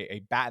like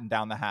a batten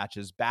down the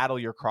hatches, battle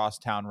your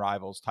crosstown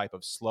rivals type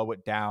of slow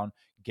it down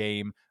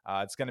game.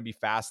 It's going to be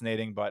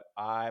fascinating, but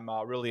I'm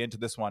really into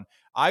this one.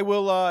 I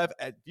will,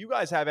 if you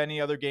guys have any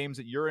other games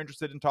that you're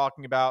interested in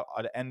talking about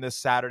to end this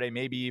Saturday,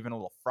 maybe even a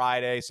little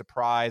Friday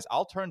surprise,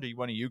 I'll turn to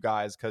one of you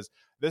guys because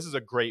this is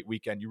a great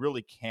weekend. You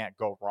really can't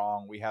go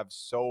wrong. We have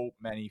so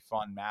many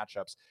fun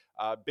matchups.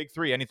 Big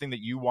Three, anything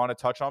that you want to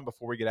touch on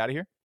before we get out of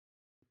here?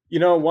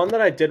 One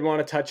that I did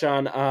want to touch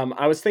on,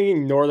 I was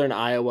thinking Northern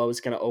Iowa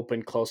was going to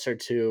open closer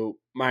to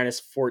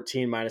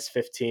 -14,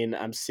 -15.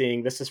 I'm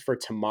seeing this is for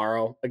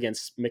tomorrow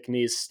against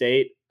McNeese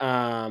State,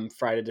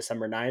 Friday,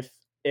 December 9th.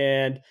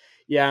 And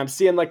yeah, I'm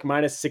seeing like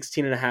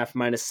 -16.5,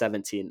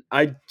 -17.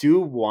 I do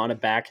want to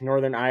back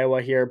Northern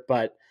Iowa here,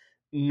 but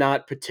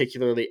not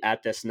particularly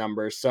at this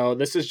number. So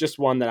this is just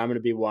one that I'm going to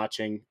be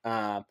watching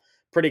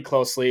pretty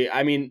closely.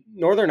 I mean,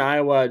 Northern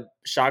Iowa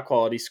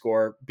ShotQuality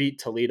score beat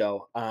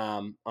Toledo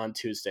on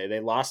Tuesday. They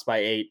lost by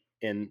 8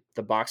 in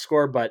the box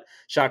score, but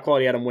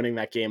ShotQuality had them winning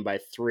that game by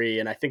 3.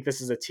 And I think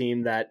this is a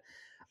team that,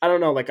 I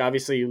don't know, like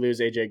obviously you lose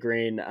AJ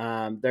Green.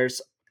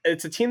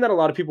 It's a team that a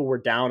lot of people were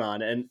down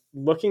on, and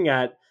looking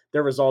at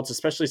their results,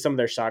 especially some of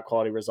their shot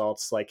quality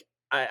results, like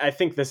I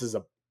think this is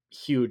a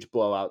huge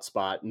blowout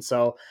spot. And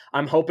so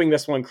I'm hoping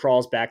this one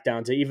crawls back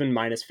down to even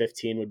minus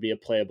 15 would be a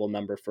playable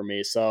number for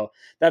me. So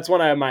that's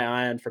one I have my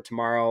eye on for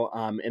tomorrow,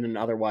 in an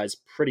otherwise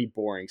pretty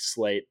boring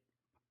slate.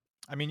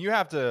 I mean, you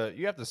have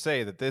to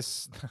say that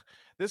this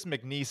this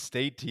McNeese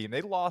State team,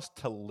 they lost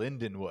to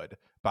Lindenwood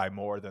by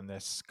more than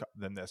this,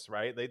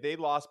 right? They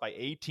lost by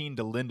 18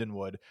 to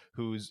Lindenwood,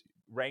 who's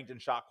ranked in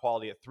shot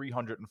quality at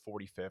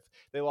 345th.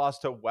 They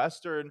lost to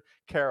Western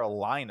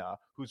Carolina,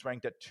 who's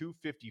ranked at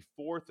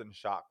 254th in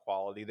shot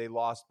quality. They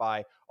lost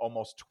by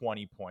almost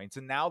 20 points.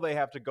 And now they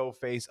have to go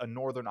face a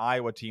Northern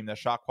Iowa team that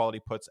shot quality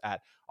puts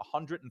at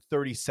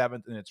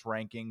 137th in its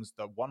rankings,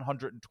 the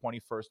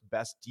 121st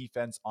best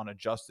defense on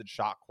adjusted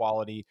shot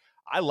quality.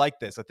 I like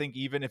this. I think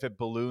even if it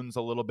balloons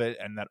a little bit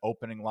and that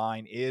opening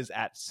line is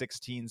at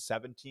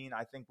 16-17,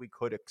 I think we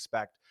could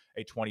expect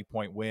a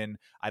 20-point win.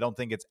 I don't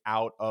think it's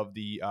out of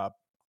the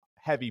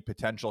heavy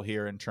potential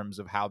here in terms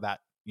of how that,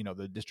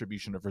 the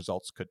distribution of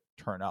results could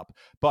turn up.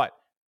 But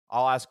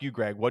I'll ask you,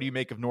 Greg, what do you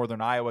make of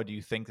Northern Iowa? Do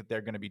you think that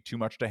they're going to be too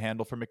much to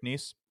handle for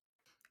McNeese?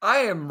 I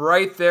am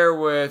right there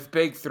with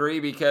Big Three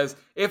because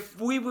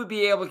if we would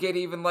be able to get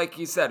even, like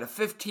you said, a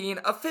 15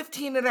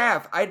 and a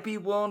half, I'd be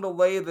willing to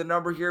lay the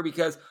number here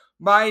because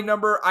my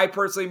number, I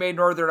personally made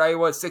Northern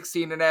Iowa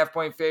 16 and a half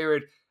point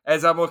favorite.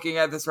 As I'm looking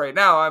at this right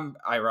now, I'm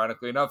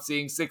ironically enough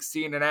seeing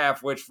 16 and a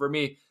half, which for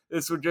me,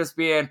 this would just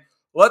be in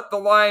let the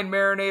line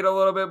marinate a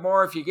little bit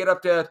more. If you get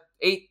up to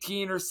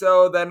 18 or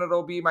so, then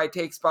it'll be my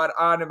take spot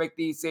on a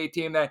McNeese State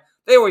team that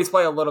they always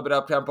play a little bit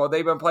up tempo.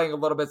 They've been playing a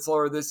little bit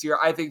slower this year.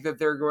 I think that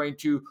they're going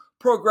to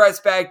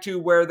progress back to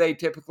where they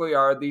typically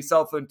are. The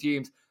Southland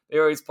teams, they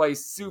always play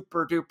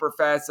super duper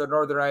fast. So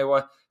Northern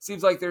Iowa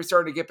seems like they're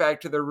starting to get back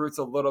to their roots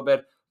a little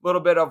bit. A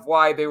little bit of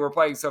why they were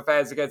playing so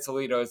fast against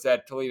Toledo is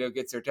that Toledo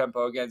gets their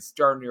tempo against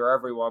darn near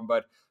everyone.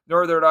 But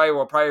Northern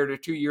Iowa, prior to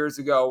 2 years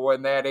ago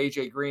when they had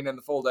AJ Green in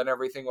the fold and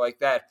everything like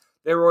that,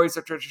 they were always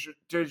a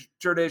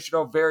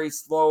traditional, very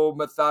slow,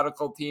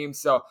 methodical team.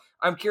 So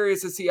I'm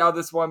curious to see how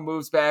this one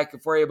moves back.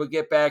 If we're able to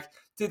get back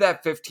to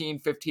that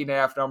 15 and a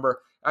half number,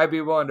 I'd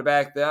be willing to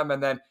back them.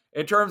 And then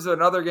in terms of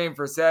another game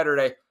for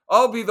Saturday,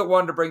 I'll be the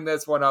one to bring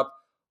this one up.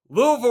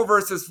 Louisville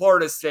versus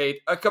Florida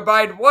State, a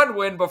combined one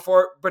win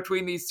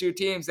between these two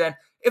teams. And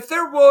if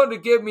they're willing to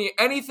give me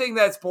anything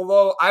that's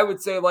below, I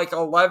would say like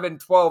 11,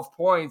 12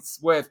 points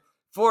with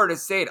Florida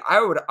State,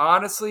 I would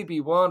honestly be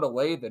willing to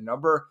lay the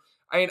number.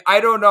 I mean, I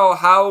don't know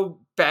how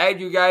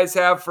bad you guys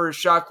have for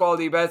shot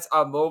quality bets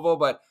on Louisville,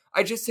 but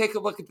I just take a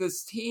look at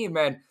this team,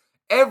 and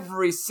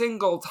every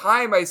single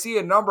time I see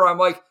a number, I'm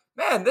like,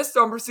 man, this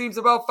number seems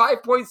about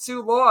 5 points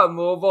too low on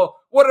Louisville.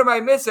 What am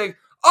I missing?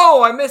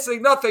 Oh, I'm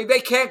missing nothing. They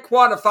can't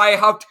quantify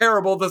how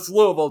terrible this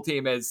Louisville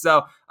team is.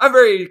 So I'm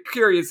very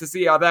curious to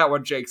see how that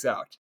one shakes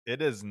out.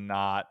 It is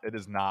not. It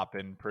has not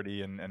been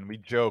pretty. And we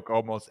joke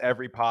almost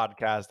every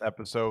podcast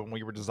episode when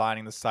we were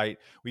designing the site,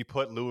 we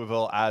put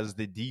Louisville as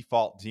the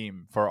default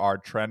team for our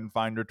trend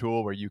finder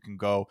tool, where you can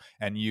go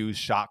and use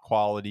shot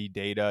quality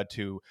data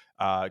to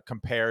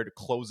compare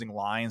closing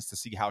lines to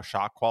see how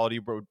shot quality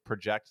would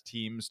project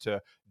teams to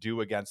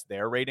do against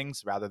their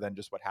ratings rather than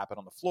just what happened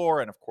on the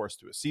floor and, of course,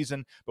 through a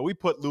season. But we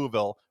put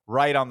Louisville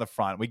right on the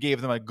front. We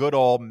gave them a good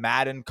old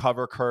Madden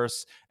cover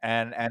curse,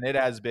 and it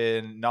has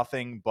been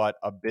nothing but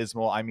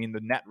abysmal. I mean, the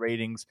net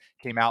ratings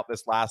came out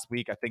this last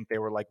week. I think they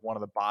were like one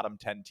of the bottom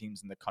 10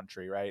 teams in the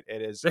country, right?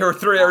 It is. They were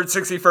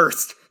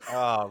 361st.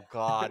 Oh,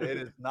 God. It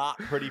is not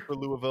pretty for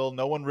Louisville.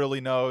 No one really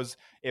knows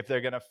if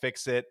they're going to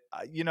fix it.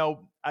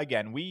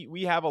 Again,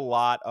 we have a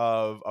lot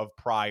of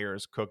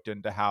priors cooked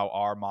into how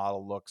our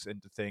model looks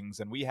into things,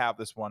 and we have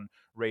this one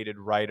rated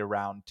right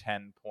around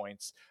 10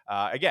 points.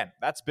 Again,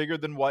 that's bigger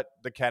than what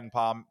the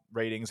KenPom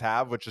ratings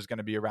have, which is going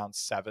to be around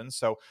 7.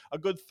 So a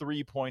good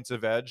 3 points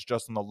of edge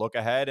just on the look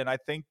ahead, and I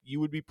think you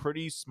would be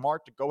pretty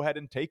smart to go ahead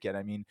and take it.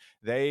 I mean,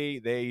 they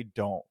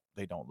don't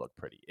look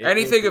pretty.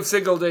 Anything of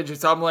single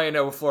digits, I'm laying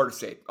it with Florida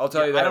State. I'll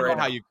tell you that right now. I don't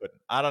know how you couldn't.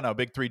 I don't know.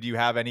 Big Three, do you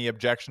have any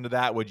objection to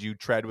that? Would you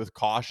tread with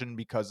caution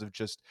because of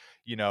just,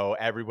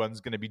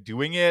 everyone's going to be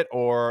doing it?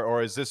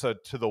 Or is this a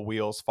to the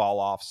wheels fall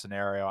off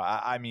scenario?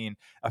 I mean,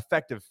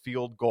 effective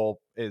field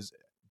goal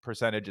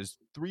percentage is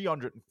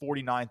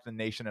 349th in the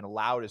nation and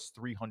allowed is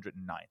 309th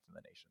in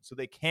the nation. So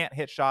they can't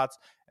hit shots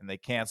and they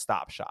can't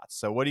stop shots.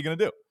 So what are you going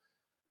to do?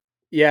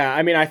 Yeah,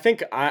 I mean, I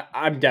think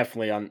I'm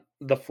definitely on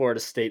the Florida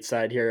State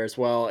side here as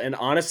well. And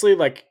honestly,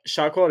 like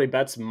Shot Quality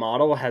Bets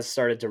model has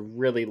started to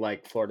really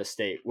like Florida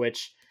State,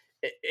 which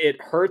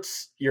it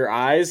hurts your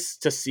eyes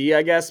to see,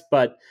 I guess.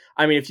 But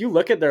I mean, if you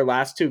look at their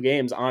last 2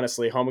 games,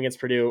 honestly, home against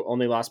Purdue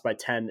only lost by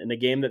 10 in a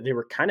game that they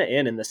were kind of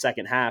in the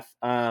second half,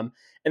 and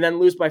then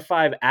lose by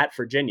 5 at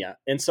Virginia.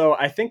 And so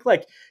I think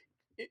like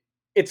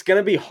it's going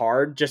to be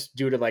hard just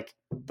due to like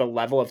the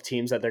level of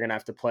teams that they're going to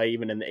have to play,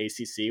 even in the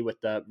ACC with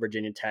the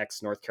Virginia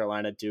Techs, North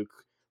Carolina, Duke,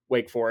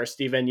 Wake Forest,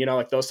 even,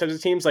 like those types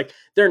of teams, like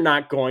they're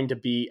not going to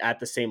be at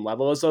the same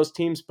level as those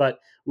teams, but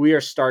we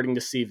are starting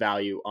to see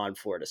value on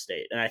Florida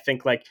State. And I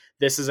think like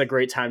this is a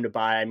great time to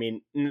buy. I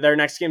mean, their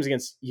next game is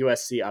against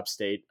USC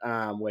Upstate,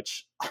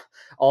 which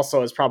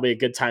also is probably a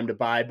good time to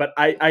buy. But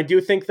I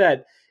do think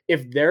that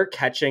if they're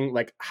catching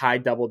like high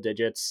double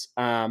digits,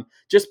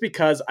 just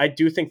because I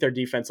do think their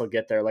defense will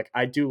get there. Like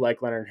I do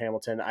like Leonard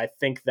Hamilton. I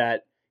think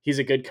that he's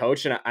a good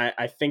coach. And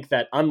I think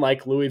that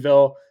unlike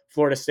Louisville,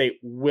 Florida State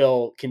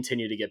will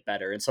continue to get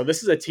better. And so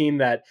this is a team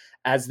that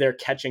as they're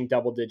catching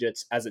double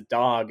digits as a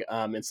dog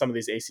in some of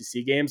these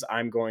ACC games,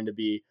 I'm going to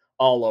be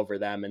all over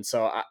them. And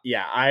so,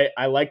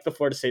 I like the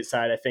Florida State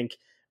side. I think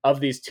of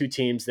these two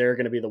teams, they're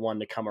going to be the one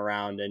to come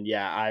around. And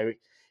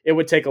it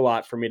would take a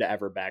lot for me to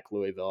ever back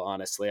Louisville.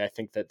 Honestly, I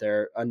think that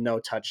they're on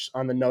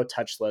the no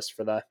touch list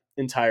for the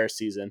entire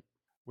season.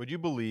 Would you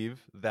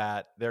believe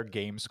that their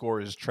game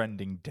score is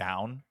trending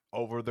down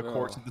over the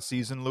course of the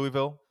season,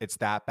 Louisville? It's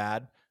that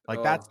bad.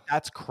 Like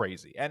that's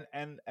crazy.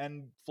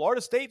 And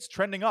Florida State's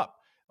trending up,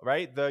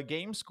 right? The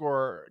game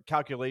score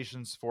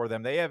calculations for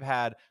them, they have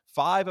had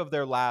 5 of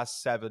their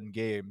last 7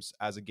 games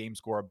as a game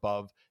score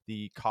above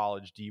the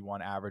college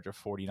D1 average of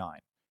 49.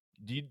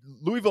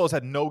 Louisville has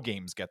had no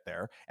games get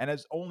there and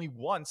has only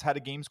once had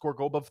a game score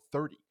go above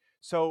 30.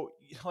 So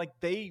like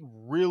they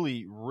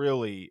really,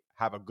 really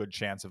have a good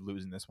chance of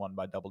losing this one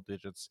by double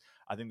digits.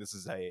 I think this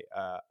is a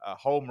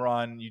home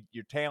run.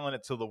 You're tailing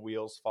it till the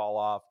wheels fall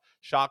off.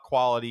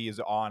 ShotQuality is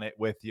on it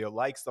with you,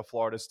 likes the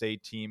Florida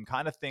State team,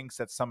 kind of thinks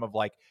that some of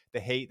like the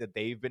hate that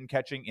they've been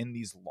catching in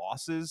these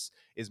losses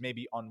is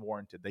maybe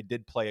unwarranted. They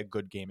did play a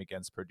good game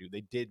against Purdue.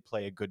 They did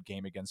play a good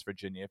game against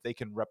Virginia. If they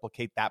can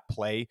replicate that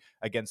play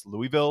against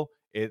Louisville,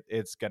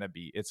 it's gonna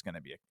be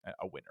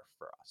a winner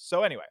for us.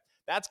 So anyway,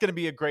 that's going to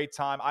be a great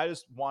time. I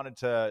just wanted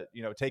to,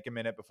 take a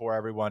minute before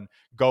everyone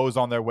goes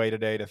on their way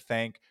today to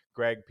thank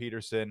Greg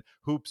Peterson,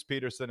 Hoops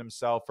Peterson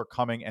himself, for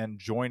coming and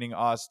joining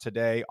us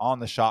today on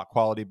the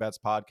ShotQuality Bets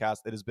podcast.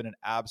 It has been an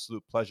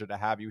absolute pleasure to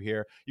have you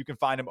here. You can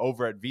find him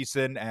over at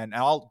VSiN, and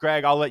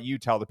Greg, I'll let you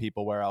tell the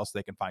people where else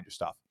they can find your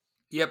stuff.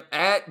 Yep,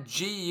 at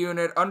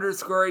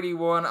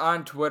gunit_81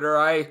 on Twitter.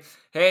 I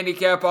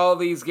handicap all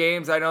these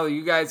games. I know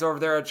you guys over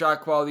there at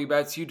ShotQuality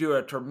Bets, you do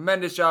a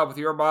tremendous job with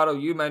your model.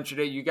 You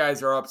mentioned it. You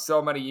guys are up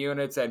so many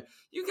units, and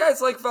you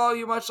guys like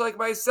value much like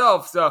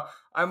myself. So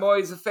I'm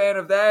always a fan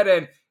of that.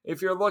 And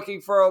if you're looking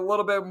for a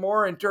little bit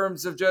more in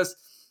terms of just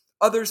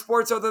other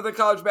sports other than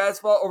college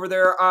basketball, over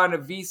there on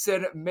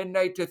VSiN,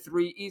 midnight to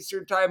 3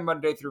 Eastern time,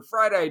 Monday through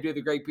Friday, I do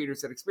the Greg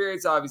Peterson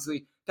Experience.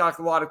 Obviously, talk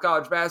a lot of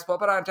college basketball,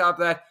 but on top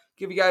of that,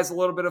 give you guys a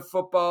little bit of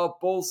football.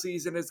 Bowl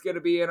season is going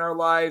to be in our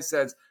lives,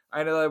 since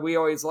I know that we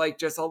always like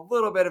just a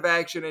little bit of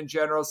action in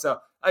general. So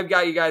I've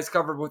got you guys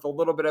covered with a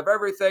little bit of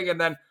everything.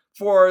 And then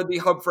for the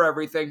hub for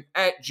everything,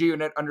 at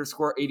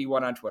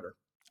gunit_81 on Twitter.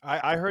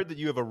 I heard that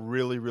you have a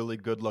really, really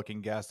good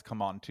looking guest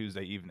come on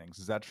Tuesday evenings.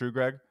 Is that true,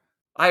 Greg?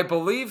 I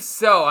believe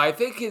so. I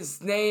think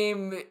his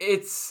name,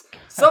 it's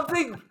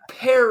something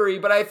Perry,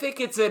 but I think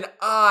it's an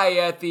I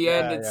at the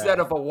end instead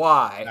of a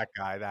Y.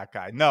 That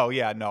guy. No.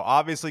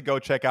 Obviously, go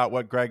check out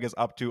what Greg is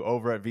up to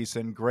over at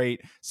VSiN. Great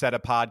set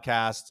of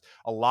podcasts,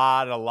 a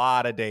lot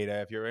of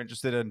data. If you're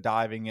interested in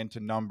diving into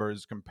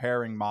numbers,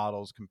 comparing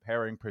models,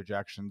 comparing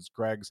projections,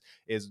 Greg's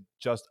is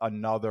just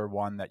another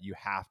one that you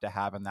have to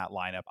have in that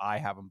lineup. I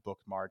have him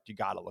bookmarked. You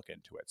got to look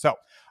into it. So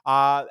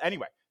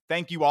anyway,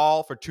 thank you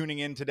all for tuning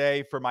in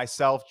today. For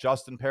myself,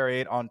 Justin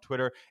Perrier on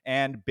Twitter,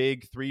 and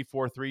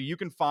Big343. You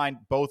can find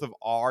both of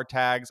our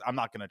tags. I'm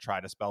not going to try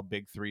to spell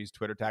Big Three's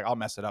Twitter tag. I'll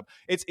mess it up.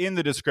 It's in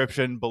the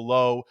description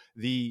below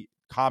the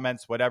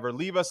comments, whatever.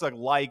 Leave us a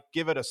like,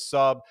 give it a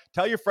sub.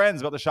 Tell your friends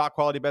about the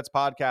ShotQuality Bets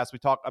podcast. We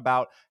talk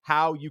about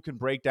how you can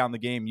break down the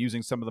game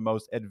using some of the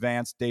most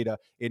advanced data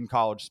in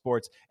college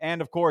sports.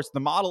 And of course, the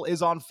model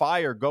is on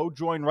fire. Go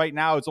join right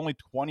now. It's only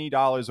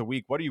 $20 a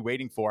week. What are you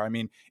waiting for? I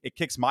mean, it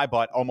kicks my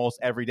butt almost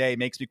every day. It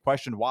makes me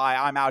question why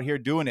I'm out here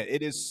doing it.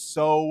 It is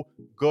so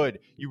good.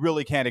 You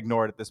really can't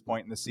ignore it at this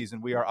point in the season.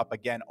 We are up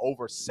again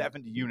over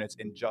 70 units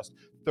in just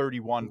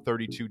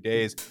 32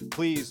 days.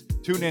 Please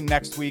tune in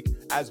next week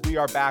as we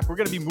are back. We're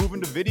going to be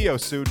moving to video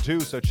soon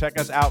too, so check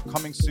us out,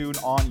 coming soon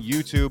on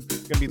YouTube.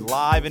 It's going to be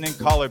live and in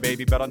color,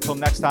 baby. But until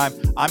next time,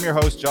 I'm your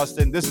host,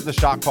 Justin. This is the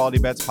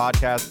ShotQuality Bets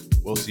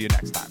podcast. We'll see you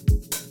next time.